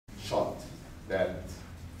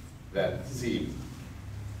that scene.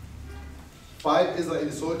 5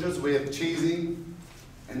 Israeli soldiers were chasing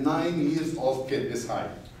a 9-year-old kid this high.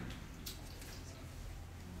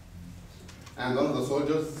 And one of the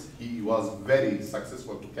soldiers, he was very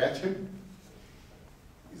successful to catch him.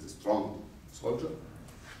 He's a strong soldier.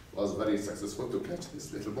 Was very successful to catch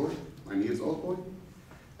this little boy, 9-year-old boy.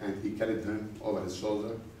 And he carried him over his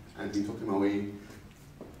shoulder and he took him away.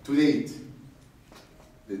 To date,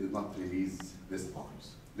 they did not release this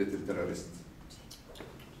little terrorist.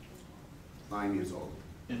 9 years old.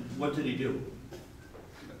 And what did he do?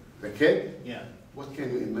 The kid? Yeah. What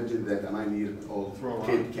can you imagine that a 9-year-old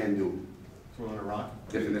kid can do? Throw in a rock?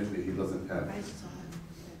 Definitely he doesn't have.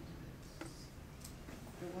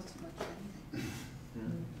 There wasn't much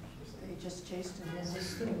anything. They just chased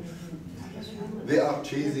him. They are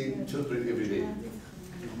chasing children every day.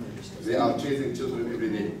 They are chasing children every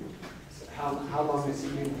day. How long has he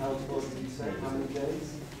been held for, did you say? How many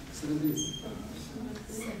days? 7 days.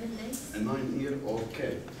 7 days? A 9-year-old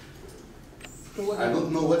kid. I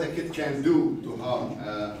don't know what a kid can do to harm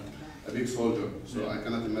a big soldier, so I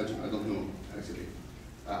cannot imagine. I don't know, actually.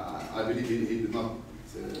 I believe he did not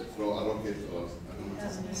throw a rocket or I don't know. Or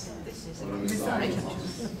a missile.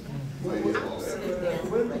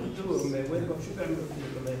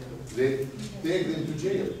 They take them to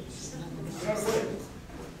jail.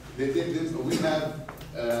 They take them. We have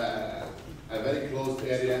a very closed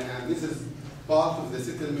area, and this is part of the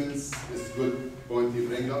settlements. It's a good point you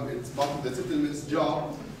bring up. It's part of the settlement's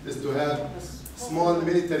job is to have small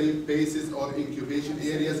military bases or incubation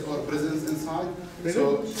areas or prisons inside.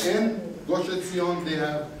 So in Gush Etzion, they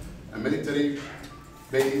have a military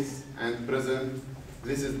base and prison.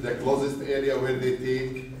 This is the closest area where they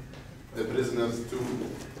take the prisoners to,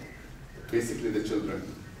 basically the children.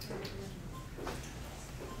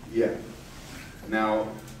 Yeah. Now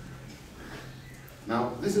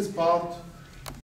this is part